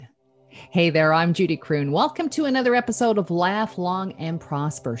Hey there, I'm Judy Croon. Welcome to another episode of Laugh Long and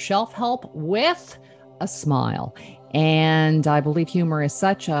Prosper, Shelf Help with a Smile. And I believe humor is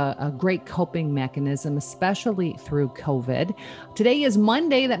such a great coping mechanism, especially through COVID. Today is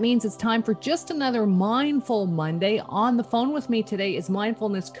Monday. That means it's time for just another Mindful Monday. On the phone with me today is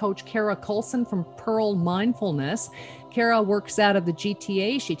mindfulness coach Kara Colson from Pearl Mindfulness. Kara works out of the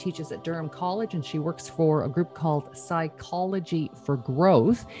GTA. She teaches at Durham College and she works for a group called Psychology for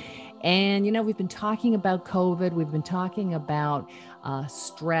Growth. And, we've been talking about COVID. We've been talking about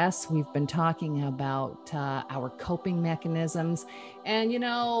stress. We've been talking about our coping mechanisms. And,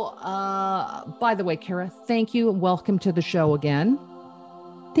 by the way, Kara, thank you. Welcome to the show again.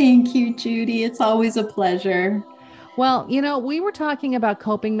 Thank you, Judy. It's always a pleasure. Well, we were talking about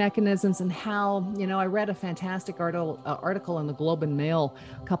coping mechanisms and how, I read a fantastic article in the Globe and Mail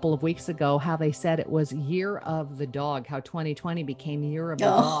a couple of weeks ago, how they said it was Year of the Dog, how 2020 became Year of the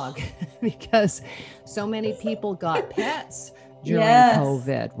Oh, Dog because so many people got pets during yes.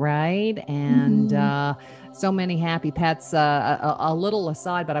 COVID, right? And Mhm. so many happy pets. A little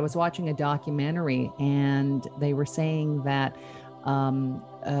aside, but I was watching a documentary and they were saying that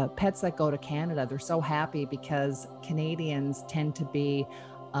pets that go to Canada, they're so happy because Canadians tend to be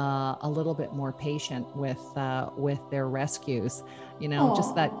a little bit more patient with their rescues.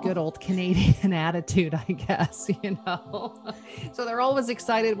 Just that good Oh, old Canadian attitude, I guess. So they're always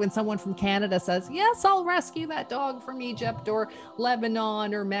excited when someone from Canada says, "Yes, I'll rescue that dog from Egypt or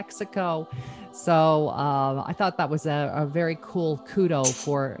Lebanon or Mexico." So I thought that was a very cool kudo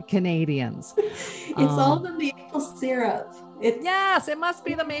for Canadians. it's all Um, the maple syrup. It's Yes, it must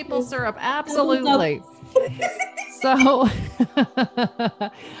be the maple it syrup. doubles up. Absolutely. So,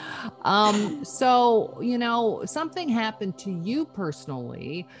 something happened to you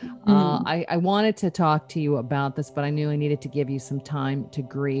personally. Mm. I wanted to talk to you about this, but I knew I needed to give you some time to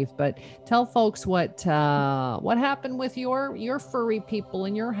grieve. But tell folks what happened with your furry people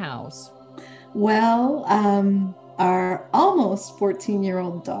in your house. Well, our almost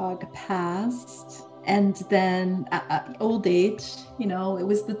 14-year-old dog passed, and then at old age, it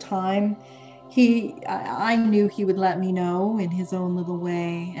was the time I knew he would let me know in his own little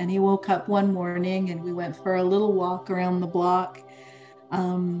way. And he woke up one morning and we went for a little walk around the block.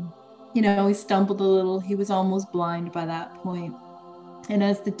 Um, he stumbled a little. He was almost blind by that point. And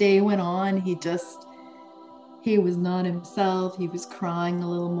as the day went on, he was not himself. He was crying a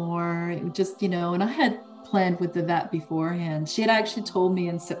little more. It just, and I had planned with the vet beforehand. She had actually told me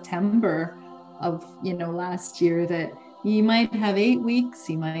in September of, last year that you might have 8 weeks,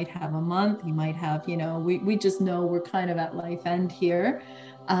 you might have a month, you might have, we just know we're kind of at life end here.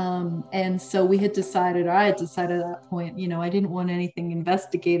 And so I had decided at that point, I didn't want anything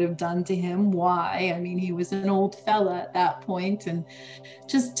investigative done to him. Why? I mean, he was an old fella at that point, and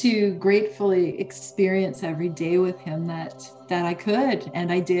just to gratefully experience every day with him that I could,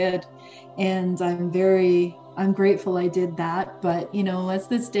 and I did. And I'm grateful I did that. But as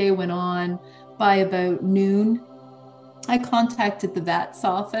this day went on, by about noon, I contacted the vet's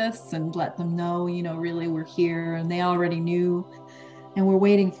office and let them know, really we're here, and they already knew, and we're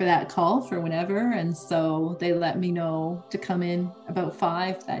waiting for that call for whenever. And so they let me know to come in about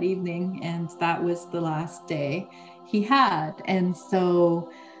 5 that evening, and that was the last day he had. And so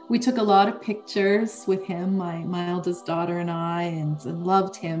we took a lot of pictures with him, my eldest daughter and I, and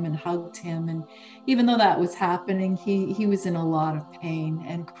loved him and hugged him. And even though that was happening, he was in a lot of pain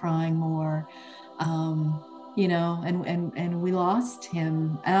and crying more. And we lost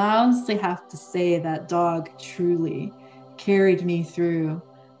him. And I honestly have to say that dog truly carried me through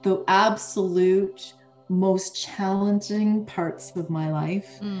the absolute most challenging parts of my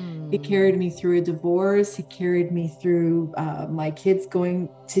life. He Mm. carried me through a divorce. He carried me through my kids going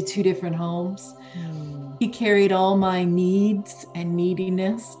to two different homes. Mm. He carried all my needs and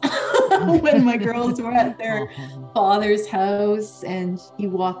neediness when my girls were at their Oh. father's house, and he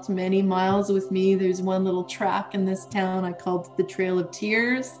walked many miles with me. There's one little track in this town I called the Trail of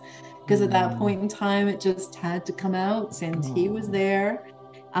Tears, because at that Mm. point in time it just had to come out, and he was Oh. there.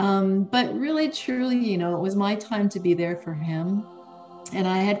 But really, truly, it was my time to be there for him. And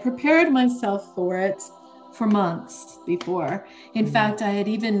I had prepared myself for it for months before. In Mm. fact,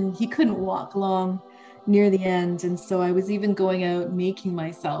 he couldn't walk long near the end. And so I was even going out, making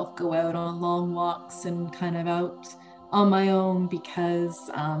myself go out on long walks and kind of out on my own, because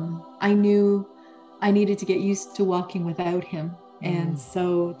I knew I needed to get used to walking without him. And Mm.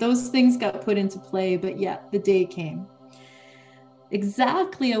 so those things got put into play. But yeah, the day came.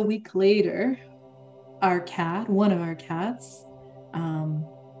 Exactly a week later, one of our cats, um,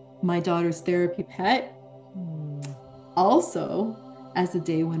 my daughter's therapy pet, Mm. also as the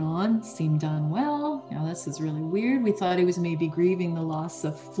day went on, seemed unwell. This is really weird. We thought he was maybe grieving the loss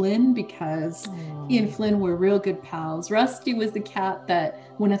of Flynn because he and Flynn were real good pals. Rusty was the cat that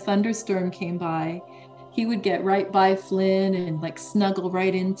when a thunderstorm came by, he would get right by Flynn and like snuggle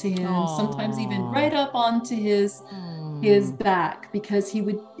right into him, sometimes even right up onto his back, because he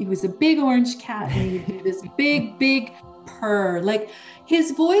was a big orange cat and he would do this big purr. Like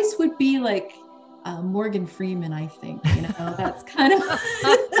his voice would be like Morgan Freeman, I think, that's kind of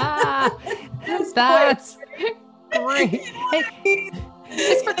that's great. Hey,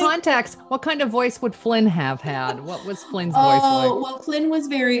 just for context, what kind of voice would Flynn have had? What was Flynn's voice like? Well, Flynn was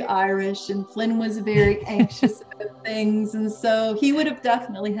very Irish and Flynn was very anxious about things. And so he would have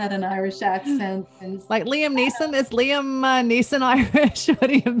definitely had an Irish accent. And like Liam Neeson? Is Liam Neeson Irish? Would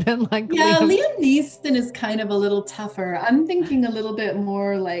he have been like Liam Neeson is kind of a little tougher. I'm thinking a little bit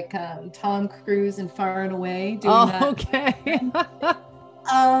more like Tom Cruise in Far and Away. Okay.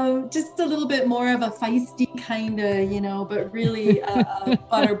 Just a little bit more of a feisty kind of, but really a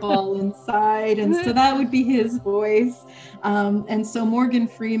butterball inside. And so that would be his voice. And so Morgan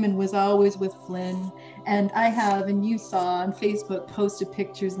Freeman was always with Flynn. And I have, and you saw on Facebook, posted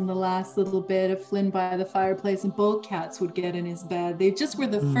pictures in the last little bit of Flynn by the fireplace, and both cats would get in his bed. They just were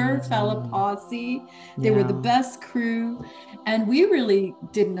the fur fella posse. They were the best crew. And we really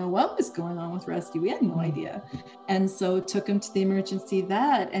didn't know what was going on with Rusty. We had no idea. And so took him to the emergency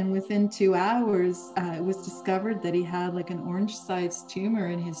vet. And within 2 hours, it was discovered that he had like an orange-sized tumor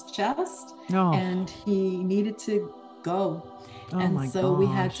in his chest. And he needed to go. And so we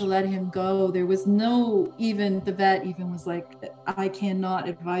had to let him go. There was the vet even was like, I cannot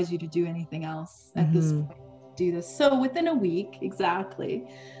advise you to do anything else at this point. Do this. So within a week, exactly,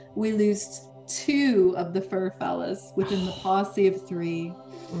 we lost 2 of the fur fellas within the posse of 3.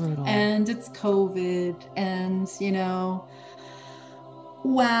 Brutal. And it's COVID and,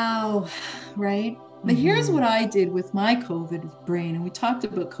 wow, right? But here's what I did with my COVID brain. And we talked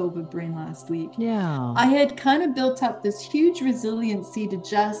about COVID brain last week. Yeah. I had kind of built up this huge resiliency to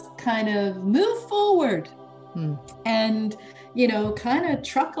just kind of move forward and, kind of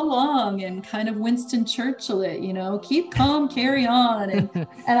truck along and kind of Winston Churchill it, keep calm, carry on. And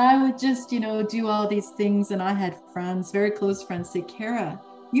I would just, do all these things. And I had friends, very close friends, say, Kara,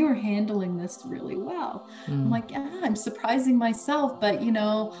 you are handling this really well. I'm like, yeah, I'm surprising myself, but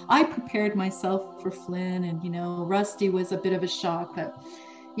I prepared myself for Flynn, and Rusty was a bit of a shock, but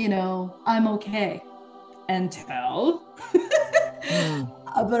I'm okay. Until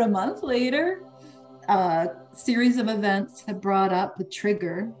about a month later, a series of events had brought up the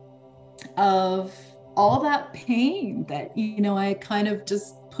trigger of all that pain that I kind of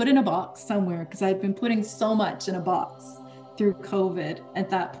just put in a box somewhere, because I'd been putting so much in a box through COVID at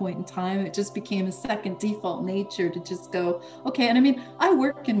that point in time. It just became a second default nature to just go, okay. And I mean, I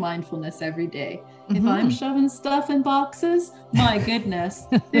work in mindfulness every day. If I'm shoving stuff in boxes, my goodness,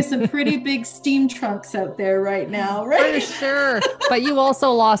 there's some pretty big steam trunks out there right now, right? For sure. But you also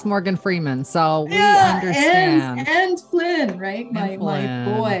lost Morgan Freeman, so we understand. And Flynn, right? My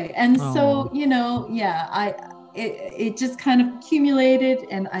boy. And so, it just kind of accumulated,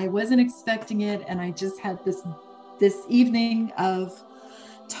 and I wasn't expecting it. And I just had this evening of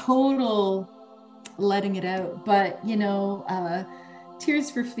total letting it out. But,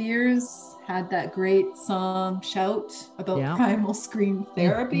 Tears for Fears had that great song Shout about primal scream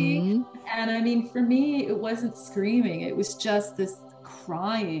therapy. And I mean, for me, it wasn't screaming. It was just this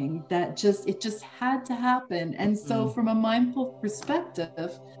crying that it just had to happen. And so from a mindful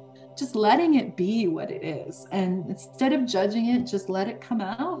perspective, just letting it be what it is. And instead of judging it, just let it come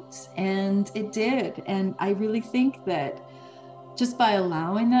out. And it did. And I really think that just by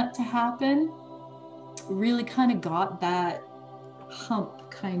allowing that to happen, really kind of got that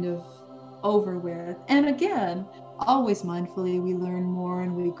hump kind of over with. And again, always mindfully, we learn more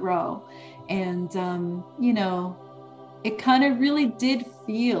and we grow. And, it kind of really did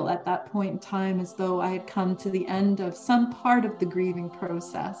feel at that point in time as though I had come to the end of some part of the grieving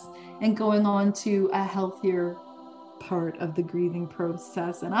process and going on to a healthier part of the grieving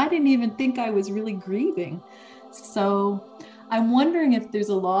process. And I didn't even think I was really grieving. So I'm wondering if there's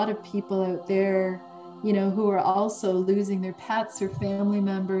a lot of people out there, who are also losing their pets or family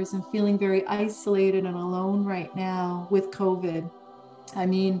members and feeling very isolated and alone right now with COVID. I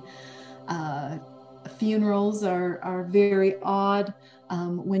mean, funerals are very odd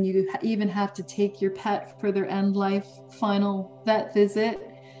when you even have to take your pet for their end life final vet visit.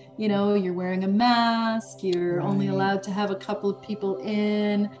 You're wearing a mask, you're only allowed to have a couple of people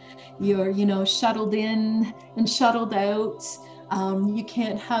in, you're shuttled in and shuttled out. You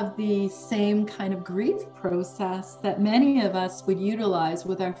can't have the same kind of grief process that many of us would utilize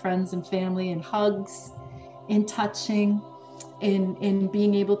with our friends and family, in hugs, in touching, in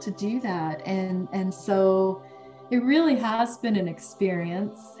being able to do that. And so it really has been an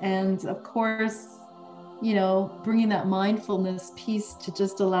experience. And of course, you know, bringing that mindfulness piece to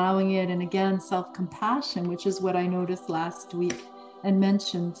just allowing it. And again, self-compassion, which is what I noticed last week and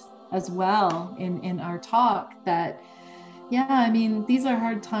mentioned as well in our talk, that, yeah, I mean, these are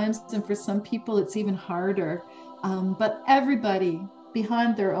hard times. And for some people, it's even harder. But everybody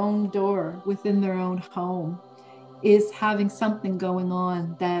behind their own door, within their own home, is having something going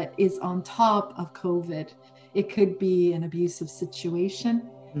on that is on top of COVID. It could be an abusive situation.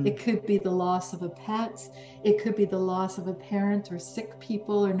 It could be the loss of a pet. It could be the loss of a parent, or sick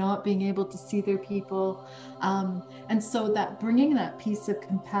people, or not being able to see their people. And so that bringing that piece of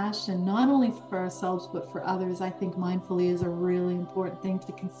compassion, not only for ourselves, but for others, I think mindfully is a really important thing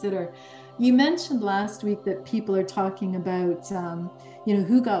to consider. You mentioned last week that people are talking about, you know,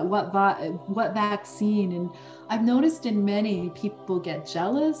 who got what vaccine. And I've noticed in many, people get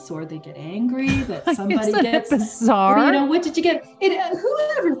jealous or they get angry that somebody gets bizarre. You know, what did you get?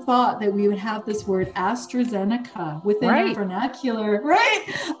 Whoever thought that we would have this word AstraZeneca within our vernacular, right?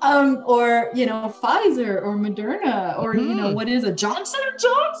 Or, you know, Pfizer or Moderna, or, you know, what is a Johnson &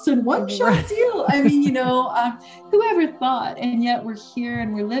 Johnson one-shot deal? I mean, you know, whoever thought? And yet we're here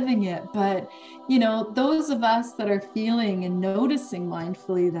and we're living it. But, you know, those of us that are feeling and noticing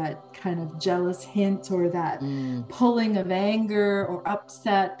mindfully that kind of jealous hint, or that pulling of anger or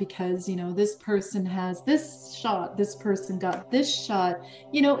upset because, you know, this person has this shot, this person got this shot,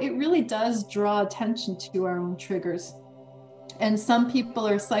 you know, it really does draw attention to our own triggers. And some people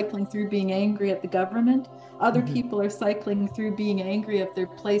are cycling through being angry at the government. Other people are cycling through being angry at their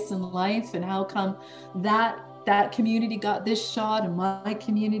place in life, and how come that community got this shot and my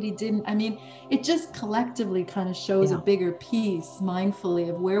community didn't. I mean, it just collectively kind of shows a bigger piece mindfully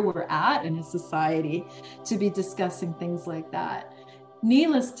of where we're at in a society to be discussing things like that.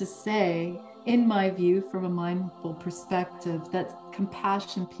 Needless to say, in my view, from a mindful perspective, that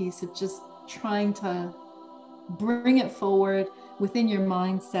compassion piece of just trying to bring it forward within your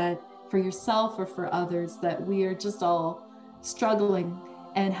mindset for yourself or for others, that we are just all struggling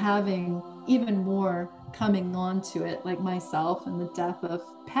and having even more coming on to it, like myself and the death of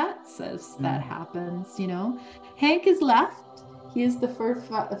pets as that happens. You know, Hank is left. He is the fur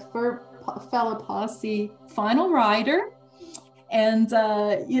fella posse final rider. And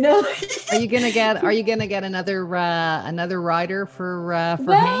you know, are you gonna get another rider for Hank?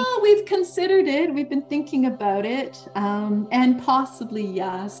 Well, we've considered it. We've been thinking about it, and possibly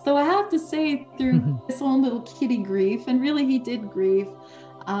yes. Though I have to say, through his own little kitty grief, and really he did grieve.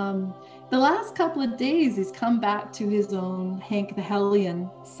 The last couple of days, he's come back to his own Hank the Hellion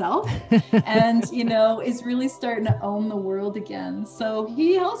self, and, you know, is really starting to own the world again. So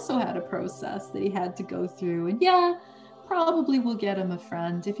he also had a process that he had to go through. And yeah, probably we'll get him a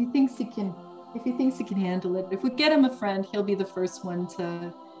friend if he thinks he can handle it. If we get him a friend, he'll be the first one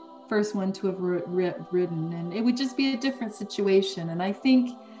to have ridden, and it would just be a different situation. And I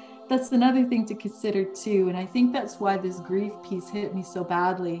think that's another thing to consider too. And I think that's why this grief piece hit me so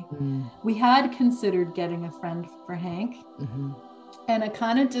badly. We had considered getting a friend for Hank, and I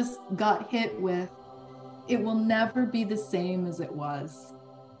kind of just got hit with, it will never be the same as it was.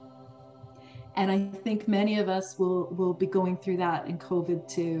 And I think many of us will be going through that in COVID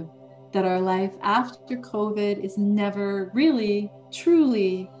too, that our life after COVID is never really,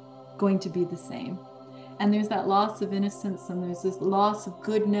 truly going to be the same. And there's that loss of innocence, and there's this loss of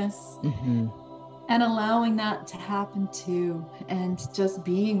goodness, and allowing that to happen too, and just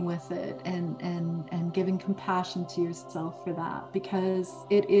being with it, and giving compassion to yourself for that, because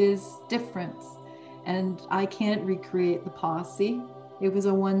it is different. And I can't recreate the posse. It was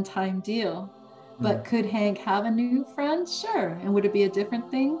a one-time deal. But could Hank have a new friend? Sure. And would it be a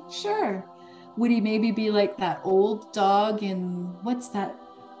different thing? Sure. Would he maybe be like that old dog in, what's that?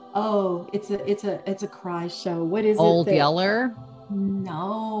 Oh, it's a cry show. What is Old Yeller?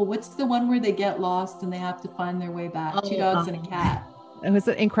 No. What's the one where they get lost and they have to find their way back? Two dogs and a cat. Was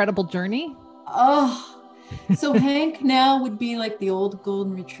it Incredible Journey? Oh, so Hank now would be like the old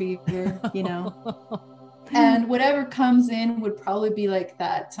golden retriever, you know, and whatever comes in would probably be like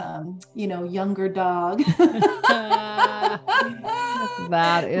that, you know, younger dog.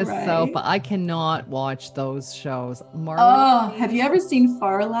 That is so fun. I cannot watch those shows. Marley. Oh, have you ever seen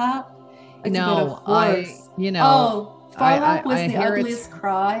Far Lap? No, Far Lap was the ugliest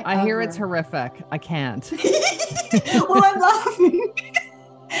cry. I hear it's horrific. I can't. Well, I'm laughing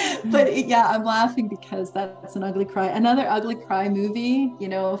But yeah, I'm laughing because that's an ugly cry. Another ugly cry movie, you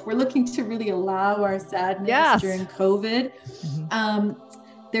know, if we're looking to really allow our sadness Yes. during COVID,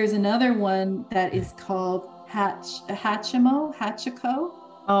 there's another one that is called Hachiko.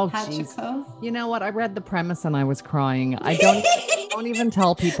 Oh, jeez. You know what? I read the premise and I was crying. I don't even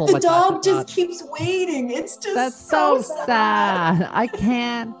tell people the what dog just keeps waiting. It's just that's so sad. I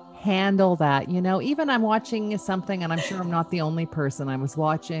can't handle that. You know, even I'm watching something, and I'm sure I'm not the only person. I was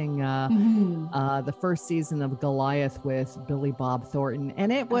watching the first season of Goliath with Billy Bob Thornton,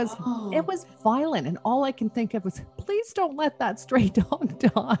 and it was violent, and all I can think of was, please don't let that stray dog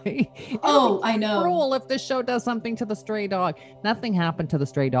die. I know. Cruel if this show does something to the stray dog. Nothing happened to the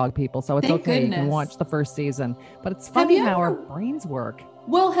stray dog, people, so it's Thank okay. Goodness. You can watch the first season, but it's funny how our brains work.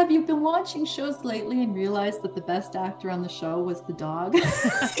 Well, have you been watching shows lately and realized that the best actor on the show was the dog? No.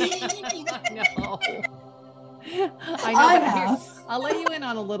 I know. I'll let you in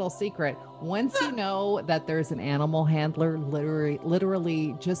on a little secret. Once you know that there's an animal handler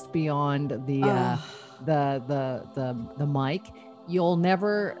literally just beyond the mic, you'll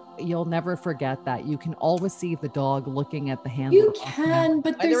never forget that. You can always see the dog looking at the handler. You can,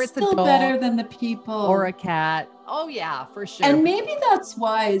 but they're still better than the people. Or a cat. Oh yeah, for sure. And maybe that's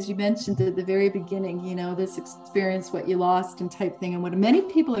why, as you mentioned at the very beginning, you know, this experience what you lost and type thing, and what many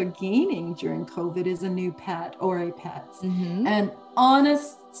people are gaining during COVID is a new pet or a pet. And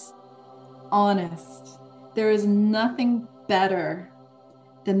honest, there is nothing better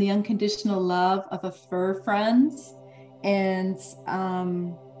than the unconditional love of a fur friend. And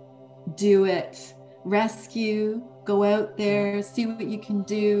do it, rescue, go out there, see what you can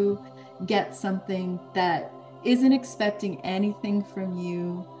do, get something that isn't expecting anything from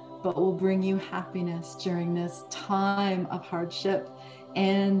you, but will bring you happiness during this time of hardship,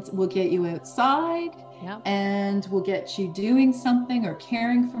 and will get you outside, and will get you doing something or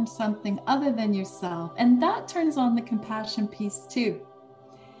caring from something other than yourself. And that turns on the compassion piece too.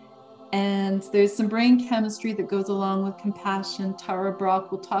 And there's some brain chemistry that goes along with compassion. Tara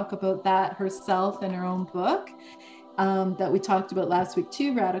Brach will talk about that herself in her own book that we talked about last week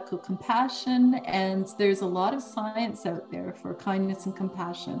too, Radical Compassion. And there's a lot of science out there for kindness and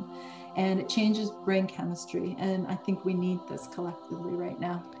compassion, and it changes brain chemistry. And I think we need this collectively right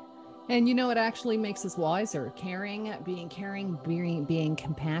now. And you know, it actually makes us wiser. Being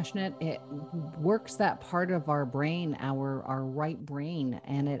compassionate, it works that part of our brain, our right brain,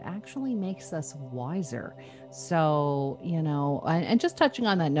 and it actually makes us wiser. So, you know, and just touching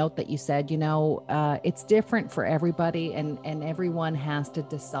on that note that you said, you know, it's different for everybody, and everyone has to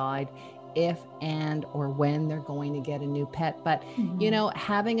decide if and or when they're going to get a new pet. But you know,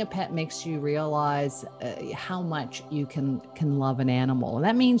 having a pet makes you realize how much you can love an animal, and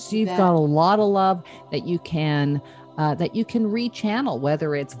that means you've got a lot of love that you can rechannel,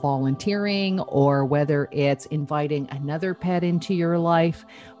 whether it's volunteering or whether it's inviting another pet into your life.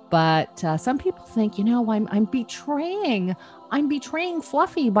 But some people think, you know, I'm betraying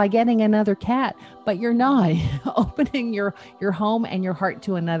Fluffy by getting another cat, but you're not. Opening your home and your heart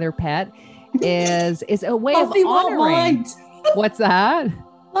to another pet is a way Fluffy of honoring. Won't mind. What's that?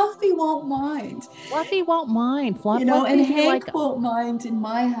 Fluffy won't mind. Fluffy won't mind. You know, and Hank won't mind in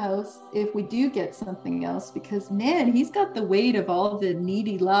my house if we do get something else, because man, he's got the weight of all the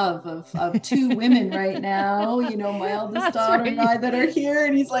needy love of two women right now. You know, my eldest daughter and I that are here,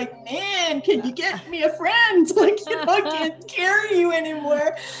 and he's like, man, can you get me a friend? Like, you know, I can't carry you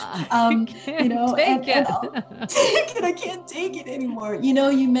anymore. You know, I can't take it anymore. You know,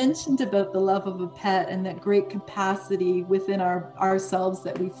 you mentioned about the love of a pet and that great capacity within ourselves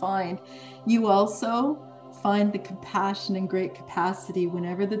that we find. You also find the compassion and great capacity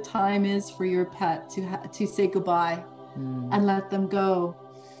whenever the time is for your pet to say goodbye and let them go.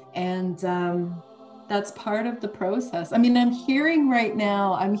 And that's part of the process. I mean, I'm hearing that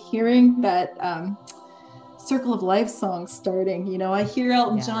Circle of Life song starting. You know, I hear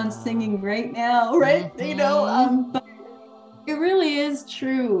Elton John singing right now, right? You know, but it really is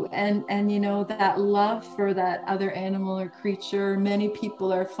true. And you know, that love for that other animal or creature, many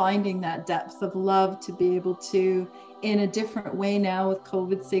people are finding that depth of love to be able to, in a different way now with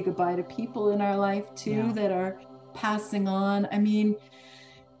COVID, say goodbye to people in our life too that are passing on. I mean,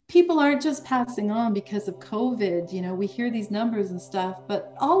 people aren't just passing on because of COVID. You know, we hear these numbers and stuff,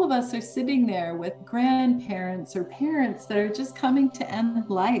 but all of us are sitting there with grandparents or parents that are just coming to end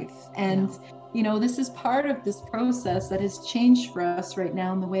life. And you know, this is part of this process that has changed for us right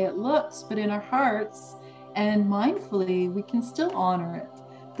now in the way it looks, but in our hearts and mindfully, we can still honor it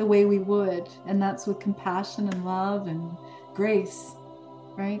the way we would. And that's with compassion and love and grace,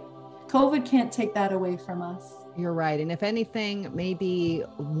 right? COVID can't take that away from us. You're right. And if anything, maybe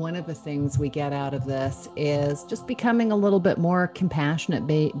one of the things we get out of this is just becoming a little bit more compassionate,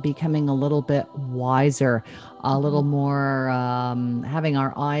 becoming a little bit wiser, a little more having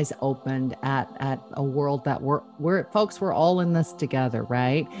our eyes opened at a world that we're folks, we're all in this together,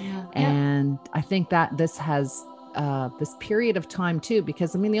 right? Yeah. And I think that this has this period of time too,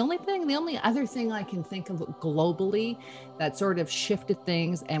 because I mean, the only other thing I can think of globally that sort of shifted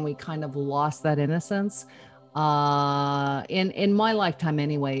things and we kind of lost that innocence in my lifetime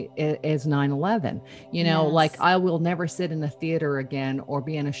anyway, is 9/11. You know, Yes. like I will never sit in a theater again or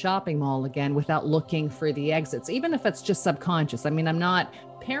be in a shopping mall again without looking for the exits, even if it's just subconscious. I mean, I'm not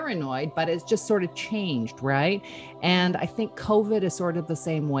paranoid, but it's just sort of changed, right? And I think COVID is sort of the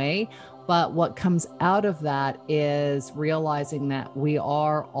same way. But what comes out of that is realizing that we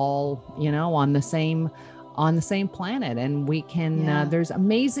are all, you know, on the same planet, and we can there's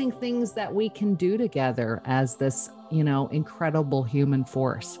amazing things that we can do together as this, you know, incredible human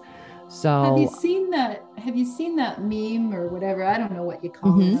force. So have you seen that meme or whatever? I don't know what you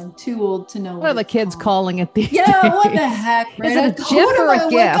call it. I'm too old to know what are the it's kids called. calling it these Yeah, days? what the heck, right? Is it a GIF or a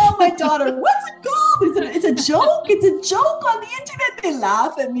GIF? Oh, my daughter, what's it called? It's a joke. It's a joke on the internet. They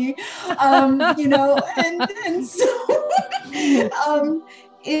laugh at me, you know, and so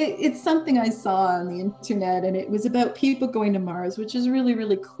it's something I saw on the internet, and it was about people going to Mars, which is really,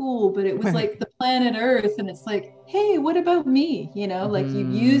 really cool. But it was like the planet Earth, and it's like, hey, what about me? You know, like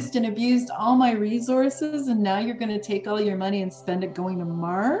you've used and abused all my resources, and now you're going to take all your money and spend it going to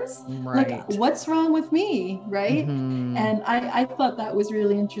Mars? Right. Like, what's wrong with me? Right. And I thought that was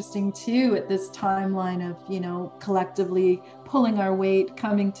really interesting too, at this timeline of, you know, collectively pulling our weight,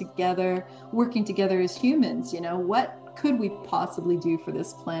 coming together, working together as humans. You know, what could we possibly do for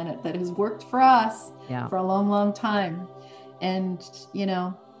this planet that has worked for us for a long, long time? And, you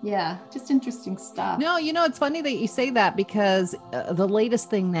know, yeah, just interesting stuff. No, you know, it's funny that you say that, because the latest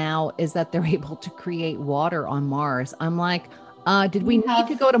thing now is that they're able to create water on Mars. I'm like, did we need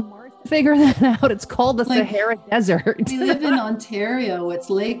to go to Mars to figure that out? It's called the Sahara Desert. We live in Ontario.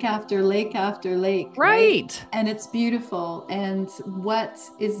 It's lake after lake after lake. Right. And it's beautiful. And what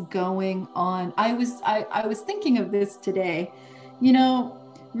is going on? I was thinking of this today. You know,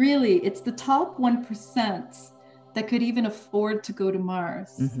 really, it's the top 1% that could even afford to go to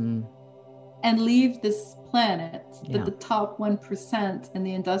Mars and leave this planet that the top 1% and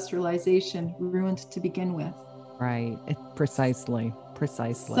the industrialization ruined to begin with. Right. Precisely.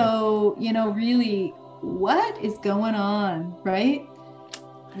 So, you know, really, what is going on, right?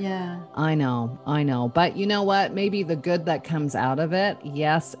 Yeah. I know. But you know what? Maybe the good that comes out of it,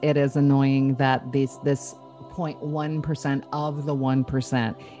 yes, it is annoying that this 0.1% of the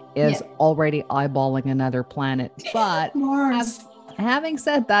 1% is already eyeballing another planet. But Mars. Having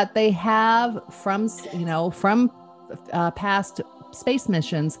said that, they have from past space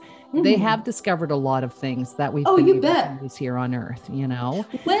missions, they have discovered a lot of things that we've been able to use here on Earth, you know.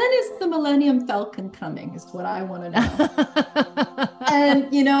 When is the Millennium Falcon coming is what I want to know. And,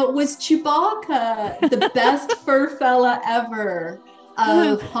 you know, was Chewbacca the best fur fella ever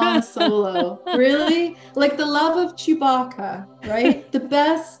of Han Solo? Really? Like the love of Chewbacca, right? The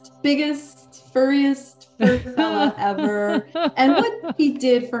best, biggest, furriest fur fella ever. And what he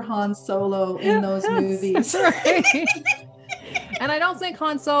did for Han Solo in those movies. Right. And I don't think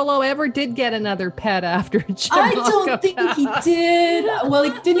Han Solo ever did get another pet after Chewbacca. I don't think he did. Well,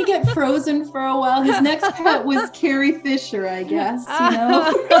 he didn't get frozen for a while. His next pet was Carrie Fisher, I guess, you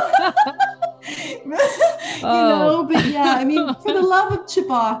know. You know, but yeah, I mean, for the love of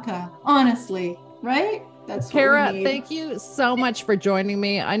Chewbacca, honestly, right? That's Kara, thank you so much for joining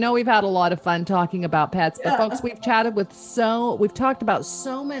me. I know we've had a lot of fun talking about pets, but folks, we've talked about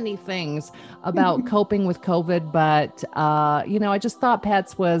so many things about coping with COVID, but you know, I just thought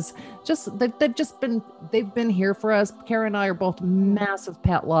pets was they've been here for us. Kara and I are both massive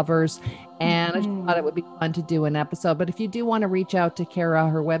pet lovers, and I just thought it would be fun to do an episode. But if you do want to reach out to Kara,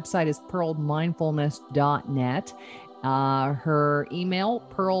 her website is pearlmindfulness.net. Her email,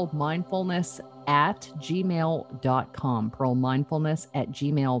 pearlmindfulness@gmail.com,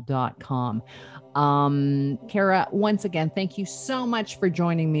 pearlmindfulness@gmail.com. Kara, once again, thank you so much for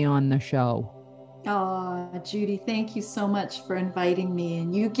joining me on the show. Oh, Judy, thank you so much for inviting me.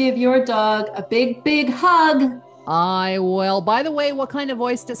 And you give your dog a big, big hug. I will. By the way, what kind of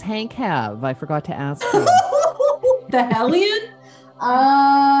voice does Hank have? I forgot to ask you. The Hellion?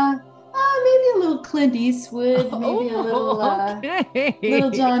 Maybe a little Clint Eastwood, maybe a little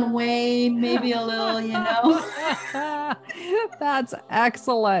little John Wayne, maybe a little, you know. That's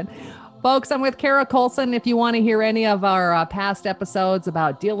excellent. Folks, I'm with Kara Colson. If you want to hear any of our past episodes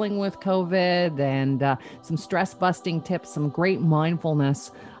about dealing with COVID and some stress busting tips, some great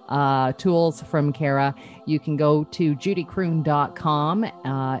mindfulness tools from Kara, you can go to judycroon.com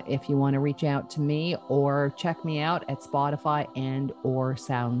if you want to reach out to me, or check me out at Spotify and or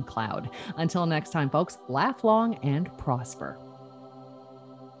SoundCloud. Until next time, folks, laugh long and prosper.